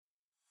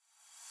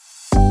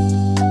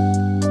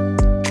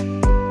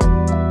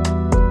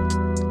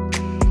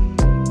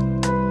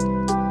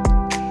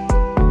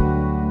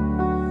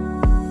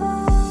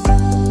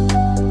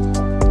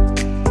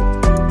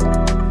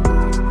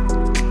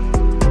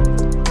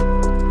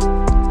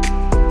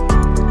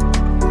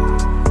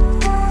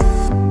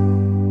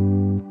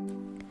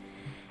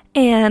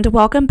and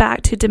welcome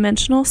back to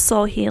Dimensional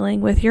Soul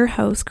Healing with your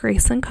host,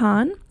 Grayson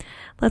Kahn.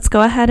 Let's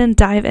go ahead and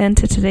dive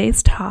into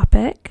today's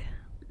topic.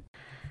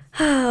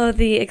 Oh,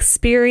 the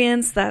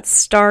experience that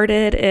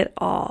started it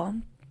all.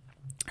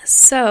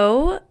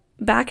 So,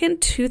 back in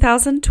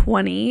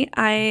 2020,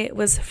 I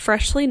was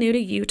freshly new to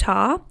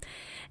Utah,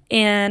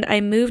 and I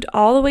moved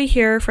all the way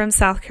here from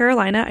South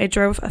Carolina. I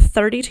drove a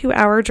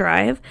 32-hour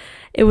drive.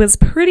 It was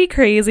pretty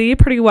crazy,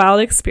 pretty wild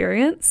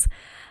experience.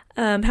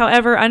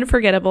 However,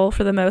 unforgettable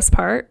for the most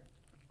part.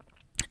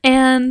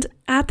 And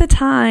at the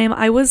time,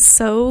 I was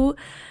so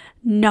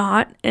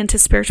not into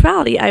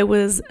spirituality. I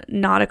was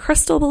not a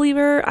crystal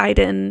believer. I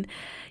didn't,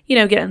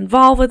 get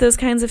involved with those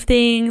kinds of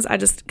things. I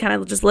just kind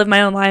of just lived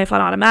my own life on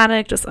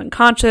automatic, just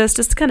unconscious,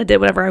 just kind of did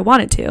whatever I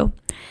wanted to.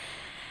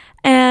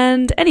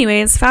 And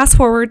anyways, fast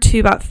forward to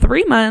about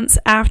 3 months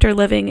after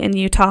living in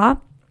Utah,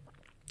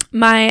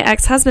 my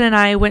ex-husband and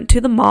I went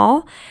to the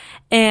mall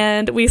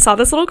and we saw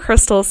this little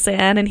crystal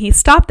stand, and he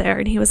stopped there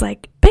and he was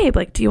like, "Babe,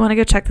 do you want to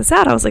go check this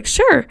out?" I was like,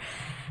 "Sure."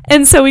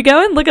 And so we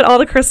go and look at all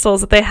the crystals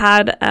that they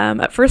had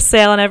up for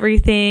sale and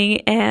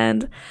everything.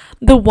 And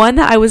the one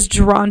that I was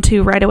drawn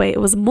to right away,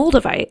 it was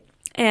Moldavite.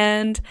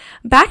 And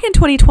back in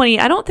 2020,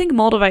 I don't think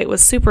Moldavite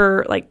was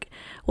super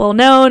well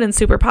known and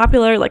super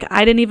popular.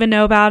 I didn't even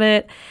know about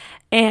it.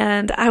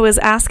 And I was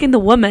asking the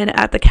woman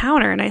at the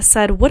counter and I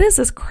said, "What is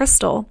this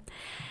crystal?"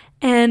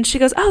 And she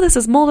goes, "Oh, this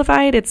is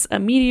Moldavite. It's a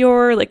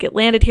meteor. It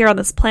landed here on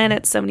this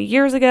planet so many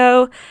years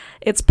ago.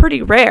 It's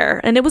pretty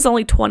rare." And it was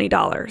only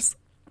 $20.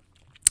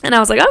 And I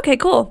was like, "Okay,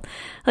 cool.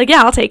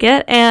 Yeah, I'll take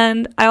it."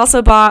 And I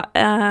also bought,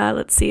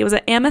 it was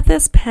an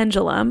amethyst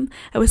pendulum.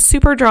 I was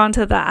super drawn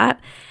to that.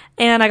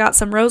 And I got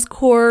some rose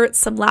quartz,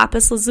 some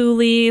lapis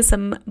lazuli,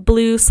 some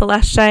blue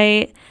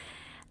celestite.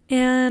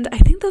 And I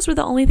think those were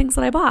the only things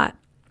that I bought.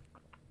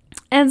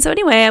 And so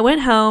anyway, I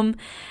went home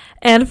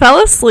and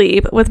fell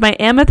asleep with my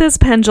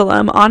amethyst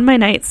pendulum on my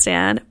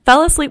nightstand,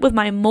 fell asleep with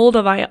my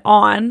Moldavite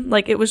on,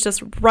 it was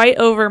just right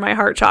over my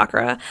heart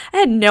chakra. I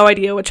had no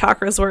idea what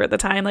chakras were at the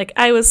time.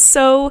 I was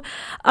so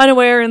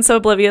unaware and so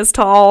oblivious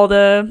to all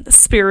the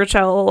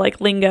spiritual,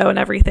 lingo and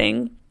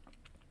everything.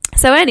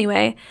 So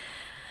anyway,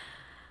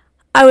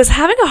 I was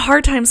having a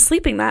hard time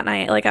sleeping that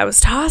night. I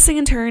was tossing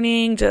and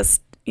turning,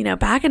 just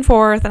back and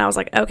forth. And I was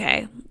like,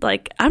 okay,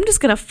 I'm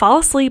just going to fall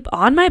asleep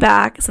on my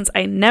back since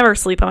I never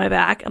sleep on my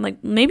back. I'm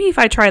like, maybe if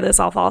I try this,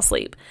 I'll fall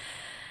asleep.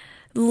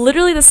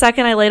 Literally the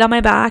second I laid on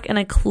my back and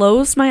I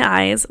closed my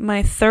eyes,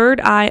 my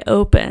third eye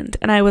opened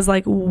and I was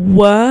like,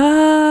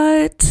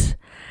 what?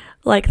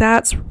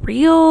 That's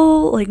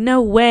real?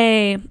 No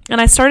way. And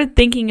I started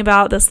thinking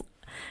about this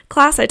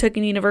class I took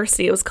in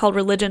university. It was called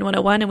Religion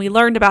 101, and we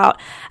learned about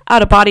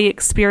out-of-body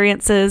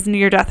experiences,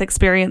 near-death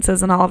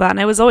experiences, and all of that. And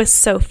I was always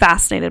so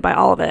fascinated by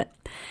all of it.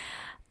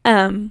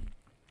 And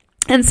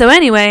so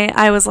anyway,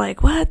 I was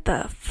like, what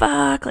the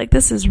fuck?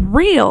 This is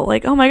real.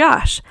 Oh my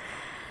gosh.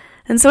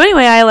 And so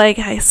anyway,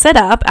 I sit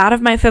up out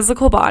of my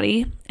physical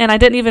body, and I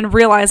didn't even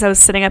realize I was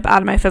sitting up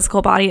out of my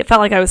physical body. It felt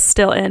like I was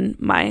still in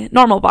my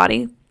normal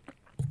body.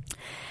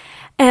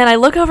 And I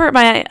look over at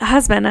my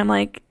husband. I'm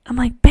like,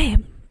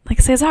 "Babe,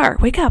 Cesar,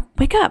 wake up.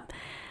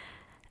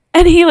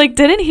 And he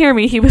didn't hear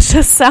me. He was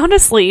just sound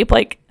asleep,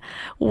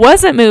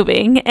 wasn't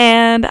moving.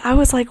 And I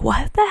was like,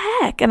 what the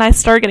heck? And I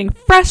started getting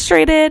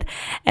frustrated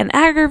and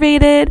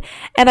aggravated.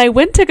 And I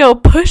went to go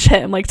push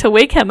him, to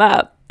wake him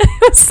up.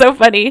 It was so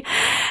funny.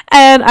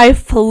 And I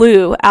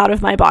flew out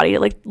of my body,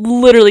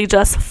 literally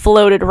just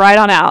floated right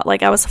on out.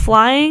 I was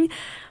flying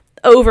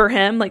over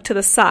him, to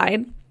the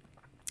side.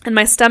 And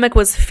my stomach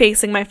was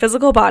facing my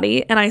physical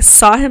body. And I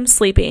saw him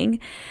sleeping.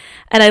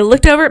 And I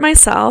looked over at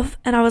myself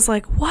and I was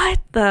like, what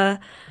the?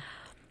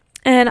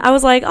 And I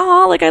was like,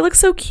 oh, I look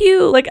so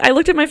cute. I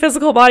looked at my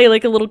physical body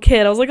like a little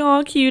kid. I was like,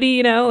 oh, cutie,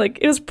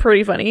 it was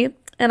pretty funny.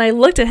 And I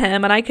looked at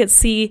him and I could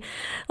see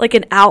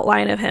an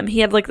outline of him. He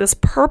had this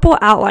purple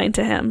outline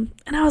to him.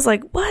 And I was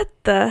like, what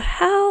the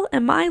hell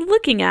am I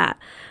looking at?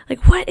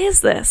 What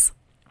is this?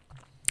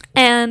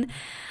 And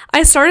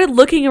I started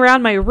looking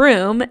around my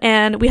room,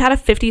 and we had a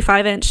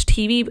 55-inch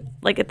TV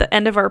at the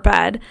end of our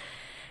bed.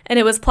 And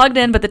it was plugged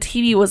in, but the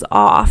TV was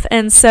off.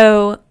 And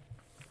so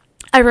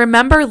I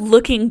remember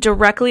looking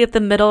directly at the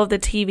middle of the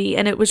TV,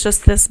 and it was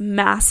just this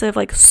massive,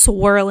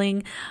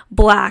 swirling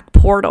black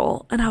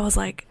portal. And I was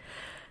like,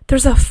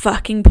 there's a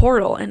fucking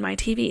portal in my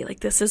TV.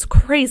 This is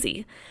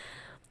crazy.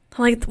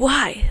 I'm like,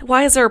 why?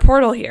 Why is there a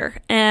portal here?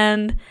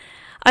 And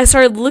I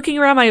started looking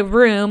around my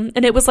room,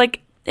 and it was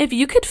if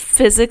you could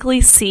physically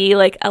see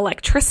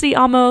electricity,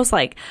 almost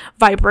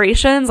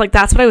vibrations,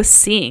 that's what I was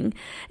seeing.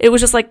 It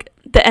was just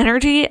the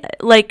energy,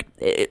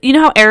 you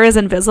know how air is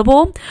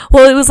invisible?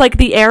 Well, it was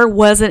the air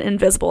wasn't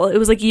invisible. It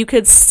was you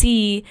could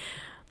see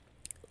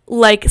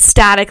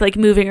static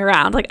moving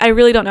around. I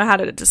really don't know how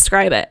to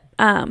describe it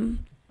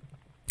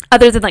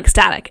other than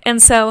static.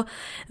 And so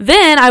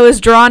then I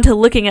was drawn to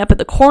looking up at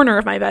the corner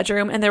of my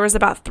bedroom, and there was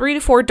about 3 to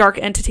 4 dark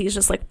entities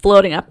just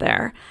floating up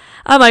there.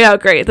 I'm like, oh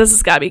great, this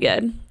has got to be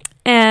good.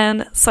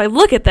 And so I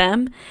look at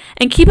them,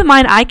 and keep in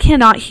mind, I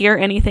cannot hear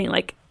anything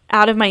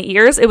out of my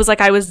ears. It was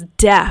like I was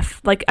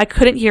deaf. Like I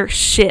couldn't hear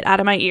shit out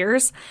of my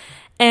ears.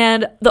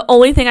 And the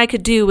only thing I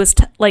could do was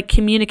like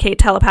communicate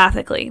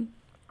telepathically.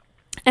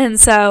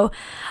 And so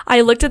I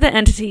looked at the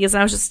entities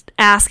and I was just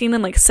asking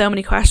them like so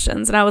many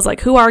questions. And I was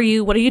like, who are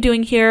you? What are you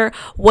doing here?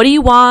 What do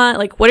you want?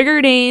 Like, what are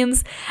your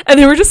names? And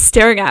they were just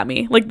staring at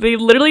me. Like they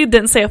literally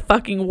didn't say a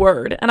fucking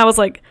word. And I was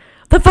like,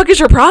 the fuck is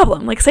your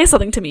problem? Like, say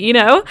something to me, you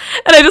know?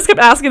 And I just kept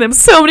asking them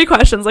so many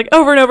questions, like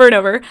over and over and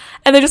over.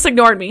 And they just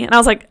ignored me. And I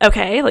was like,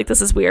 okay, like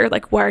this is weird.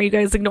 Like, why are you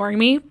guys ignoring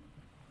me?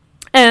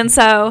 And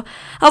so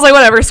I was like,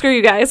 whatever, screw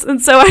you guys.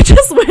 And so I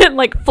just went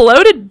like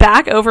floated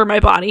back over my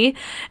body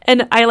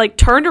and I like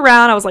turned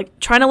around. I was like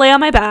trying to lay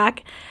on my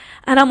back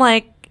and I'm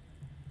like,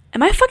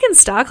 am I fucking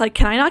stuck? Like,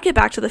 can I not get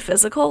back to the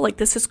physical? Like,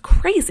 this is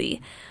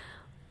crazy.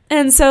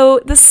 And so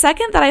the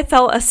second that I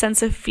felt a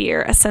sense of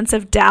fear, a sense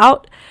of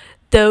doubt,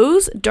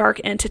 those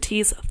dark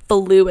entities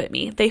flew at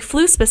me. They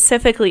flew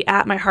specifically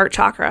at my heart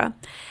chakra.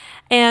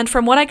 And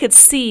from what I could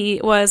see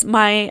was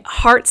my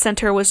heart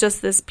center was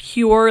just this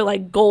pure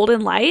like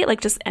golden light, like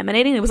just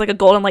emanating. It was like a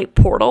golden light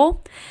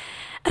portal.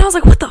 And I was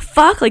like, what the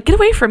fuck? Like, get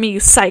away from me, you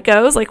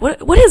psychos. Like,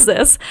 what is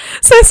this?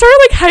 So I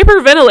started like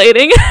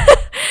hyperventilating.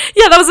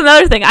 Yeah, that was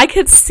another thing. I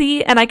could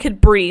see and I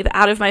could breathe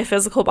out of my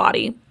physical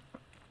body.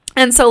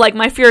 And so, like,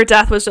 my fear of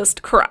death was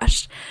just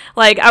crushed.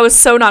 Like, I was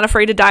so not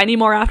afraid to die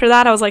anymore after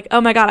that. I was like,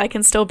 oh my God, I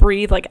can still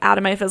breathe, like, out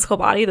of my physical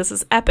body. This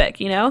is epic,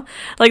 you know?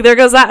 Like, there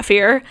goes that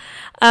fear.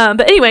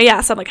 But anyway,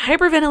 yeah, so I'm, like,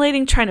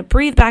 hyperventilating, trying to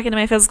breathe back into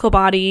my physical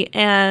body.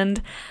 And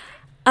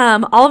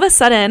all of a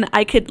sudden,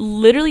 I could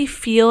literally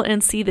feel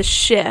and see the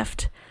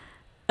shift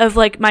of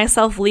like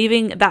myself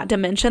leaving that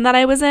dimension that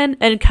I was in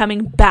and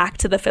coming back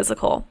to the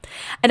physical.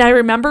 And I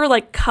remember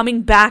like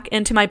coming back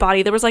into my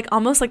body. There was like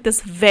almost like this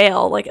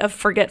veil like of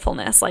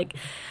forgetfulness. Like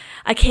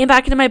I came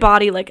back into my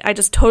body. Like I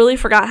just totally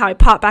forgot how I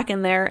popped back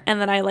in there. And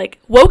then I like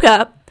woke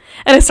up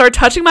and I started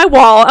touching my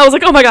wall. I was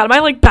like, oh my God, am I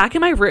like back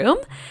in my room?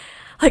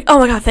 Like, oh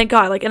my God, thank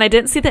God. Like, and I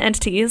didn't see the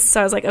entities. So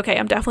I was like, okay,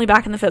 I'm definitely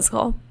back in the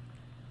physical.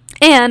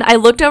 And I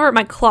looked over at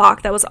my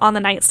clock that was on the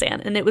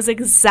nightstand and it was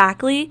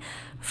exactly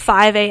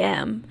 5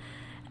 a.m.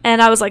 And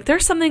I was like,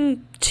 there's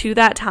something to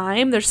that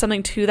time. There's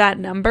something to that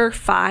number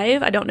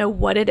 5. I don't know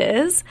what it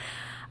is.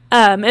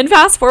 And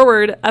fast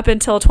forward up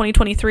until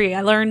 2023,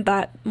 I learned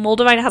that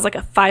Moldavite has like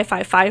a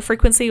 555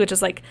 frequency, which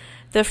is like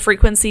the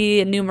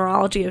frequency and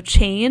numerology of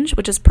change,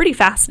 which is pretty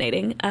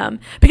fascinating.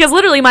 Because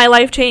literally my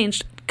life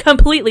changed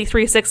completely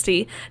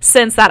 360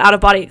 since that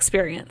out-of-body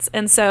experience.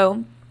 And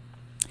so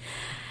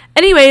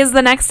anyways,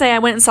 the next day I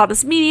went and saw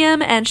this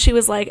medium and she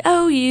was like,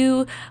 oh,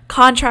 you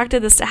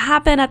contracted this to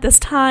happen at this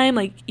time.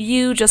 Like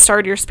you just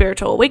started your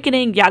spiritual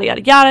awakening, yada,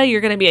 yada, yada.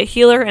 You're going to be a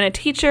healer and a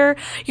teacher.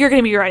 You're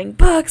going to be writing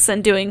books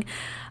and doing,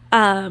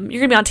 you're going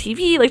to be on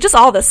TV, like just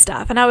all this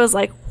stuff. And I was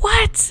like,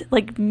 what?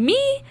 Like me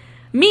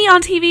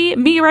on TV,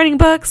 me writing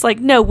books? Like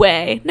no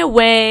way, no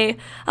way.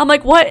 I'm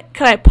like, what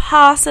could I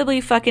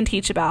possibly fucking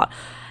teach about?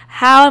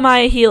 How am I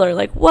a healer?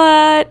 Like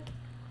what?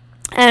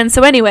 And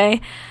so anyway,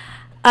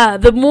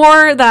 the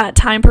more that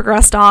time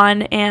progressed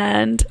on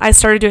and I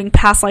started doing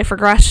past life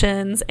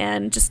regressions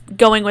and just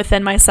going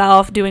within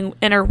myself, doing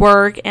inner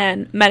work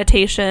and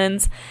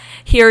meditations,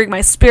 hearing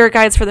my spirit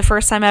guides for the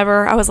first time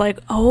ever, I was like,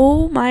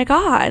 oh my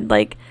God,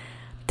 like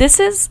this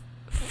is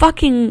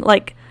fucking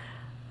like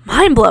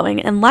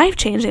mind-blowing and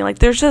life-changing. Like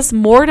there's just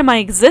more to my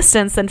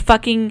existence than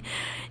fucking,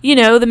 you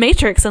know, the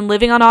Matrix and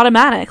living on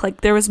automatic.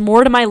 Like there was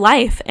more to my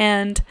life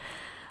and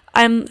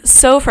I'm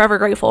so forever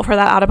grateful for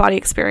that out-of-body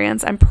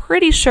experience. I'm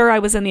pretty sure I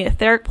was in the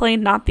etheric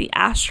plane, not the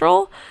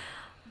astral.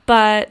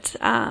 But,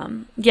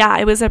 yeah,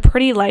 it was a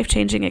pretty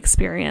life-changing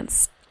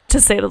experience, to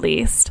say the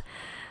least.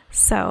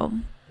 So,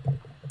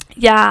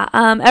 yeah,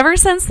 ever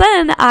since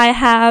then, I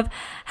have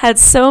had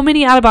so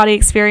many out-of-body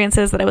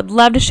experiences that I would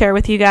love to share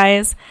with you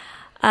guys.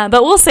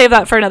 But we'll save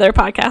that for another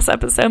podcast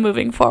episode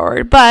moving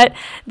forward. But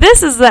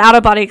this is the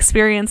out-of-body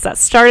experience that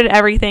started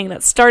everything,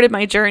 that started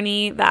my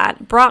journey,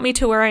 that brought me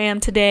to where I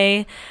am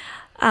today,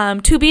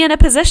 to be in a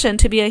position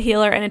to be a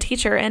healer and a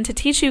teacher and to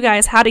teach you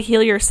guys how to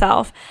heal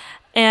yourself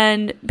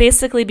and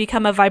basically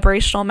become a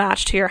vibrational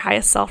match to your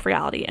highest self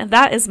reality. And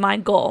that is my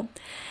goal.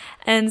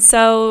 And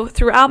so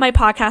throughout my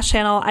podcast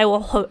channel, I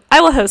will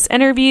host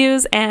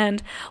interviews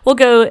and we'll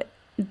go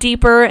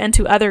deeper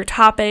into other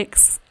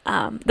topics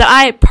that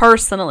I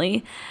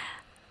personally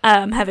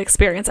have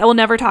experienced. I will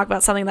never talk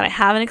about something that I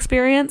haven't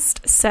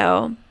experienced.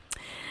 So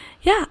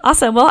yeah,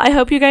 awesome. Well, I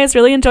hope you guys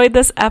really enjoyed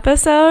this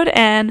episode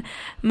and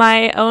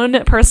my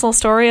own personal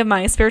story of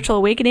my spiritual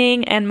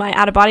awakening and my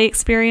out-of-body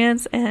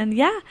experience. And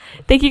yeah,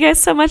 thank you guys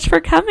so much for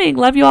coming.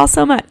 Love you all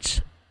so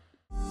much.